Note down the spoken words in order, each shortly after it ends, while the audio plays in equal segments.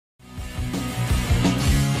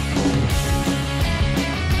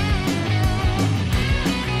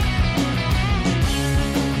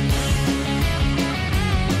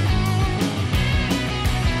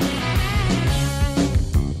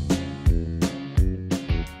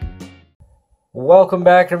Welcome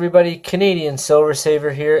back, everybody. Canadian Silver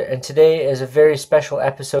Saver here, and today is a very special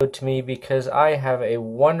episode to me because I have a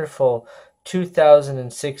wonderful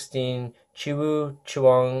 2016 Chiwoo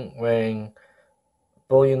Cheonwang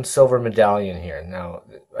Bullion silver medallion here. Now,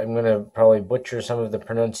 I'm going to probably butcher some of the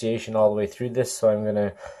pronunciation all the way through this, so I'm going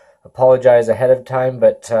to apologize ahead of time,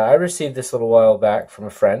 but I received this a little while back from a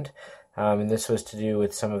friend, and this was to do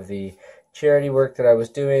with some of the charity work that I was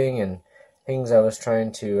doing and things I was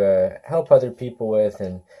trying to help other people with,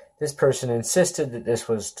 and this person insisted that this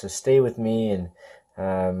was to stay with me and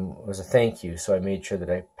was a thank you, so I made sure that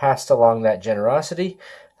I passed along that generosity,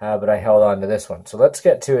 but I held on to this one. So let's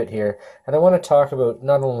get to it here, and I want to talk about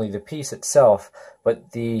not only the piece itself,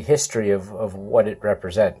 but the history of what it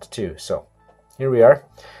represents too. So here we are,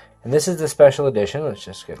 and this is the special edition. Let's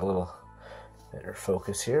just get a little better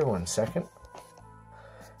focus here, 1 second.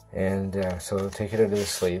 And so we'll take it out of the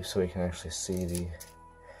sleeve so we can actually see the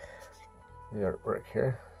artwork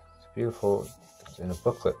here. It's beautiful. It's in a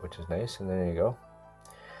booklet, which is nice, and there you go.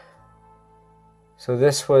 So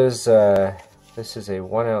this was this is a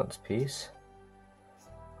 1 ounce piece,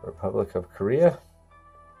 Republic of Korea,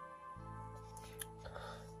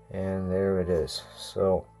 and there it is.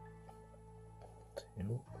 So let's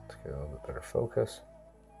get a little bit better focus.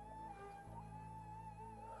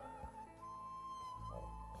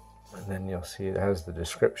 And then you'll see it has the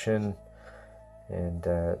description and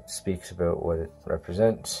speaks about what it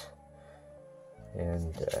represents.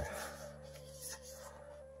 And the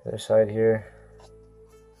other side here,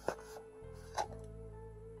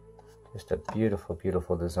 just a beautiful,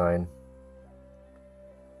 beautiful design.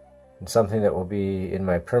 And something that will be in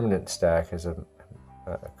my permanent stack as a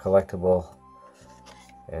collectible.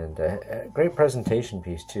 And a great presentation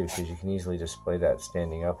piece too, because you can easily display that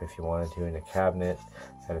standing up if you wanted to in a cabinet.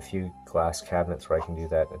 I have a few glass cabinets where I can do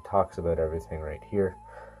that, and it talks about everything right here.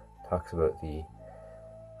 It talks about the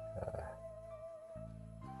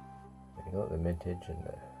the mintage and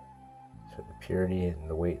the purity and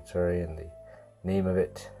the weight, and the name of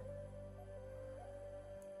it.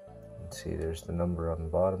 Let's see, there's the number on the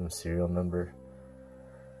bottom, the serial number.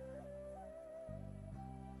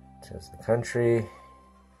 It says the country.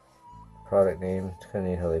 Product name. It's kind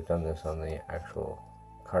of neat how they've done this on the actual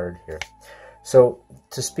card here. So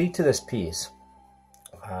to speak to this piece,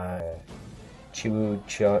 Chiwoo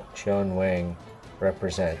Cheonwang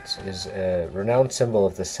represents is a renowned symbol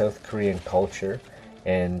of the South Korean culture,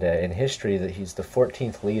 and in history that he's the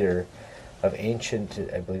 14th leader of ancient,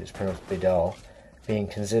 I believe it's pronounced Bedal, being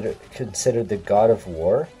considered the god of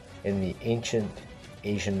war in the ancient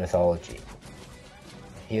Asian mythology.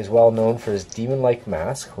 He is well known for his demon-like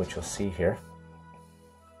mask, which you'll see here.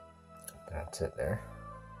 That's it there.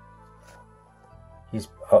 He's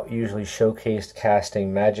usually showcased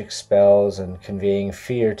casting magic spells and conveying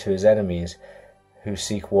fear to his enemies who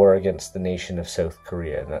seek war against the nation of South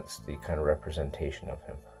Korea, and that's the kind of representation of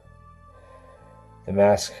him. The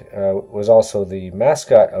mask was also the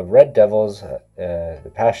mascot of Red Devils,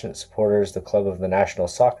 the passionate supporters, the club of the national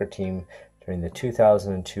soccer team during the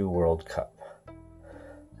 2002 World Cup.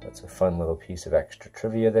 That's a fun little piece of extra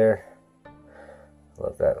trivia there.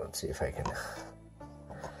 Love that. Let's see if I can.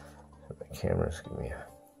 The cameras give me a.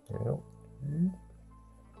 There we go.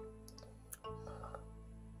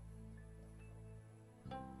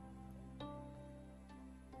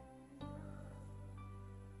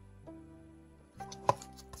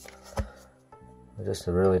 Just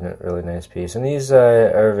a really nice piece, and these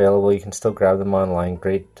are available. You can still grab them online.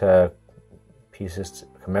 Great pieces,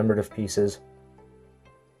 commemorative pieces.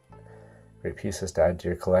 Great pieces to add to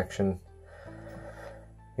your collection.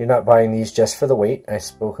 You're not buying these just for the weight. I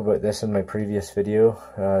spoke about this in my previous video.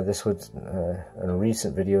 This was in a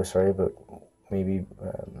recent video, sorry, about maybe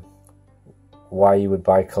why you would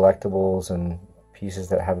buy collectibles and pieces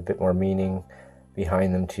that have a bit more meaning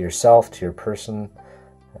behind them to yourself, to your person.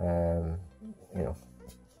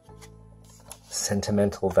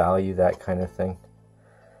 Sentimental value, that kind of thing.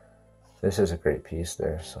 This is a great piece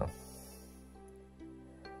there, so.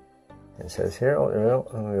 It says here,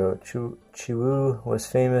 Chiwoo was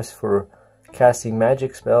famous for casting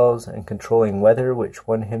magic spells and controlling weather, which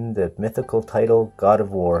won him the mythical title God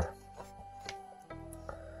of War.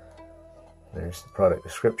 There's the product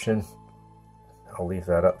description. I'll leave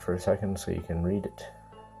that up for a second so you can read it.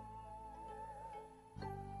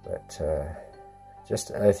 But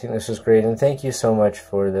I think this was great, and thank you so much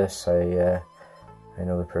for this. I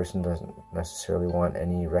know the person doesn't necessarily want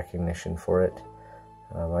any recognition for it.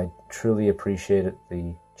 I truly appreciate it.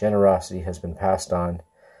 The generosity has been passed on,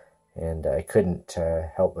 and I couldn't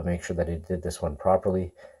help but make sure that I did this one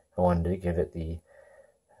properly. I wanted to give it the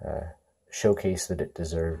showcase that it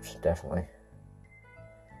deserved, definitely.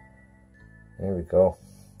 There we go.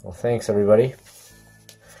 Well, thanks everybody.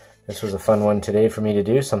 This was a fun one today for me to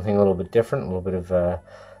do, something a little bit different, a little bit of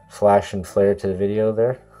flash and flare to the video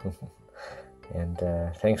there. And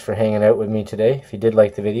thanks for hanging out with me today. If you did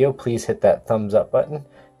like the video, please hit that thumbs up button.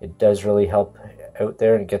 It does really help out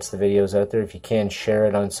there and it gets the videos out there. If you can share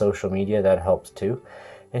it on social media, that helps too.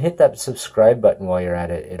 And hit that subscribe button while you're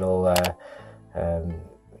at it. It'll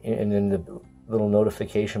and then the little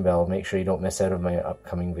notification bell, make sure you don't miss out on my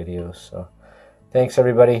upcoming videos. So thanks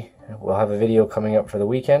everybody. We'll have a video coming up for the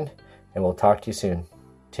weekend, and we'll talk to you soon.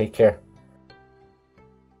 Take care.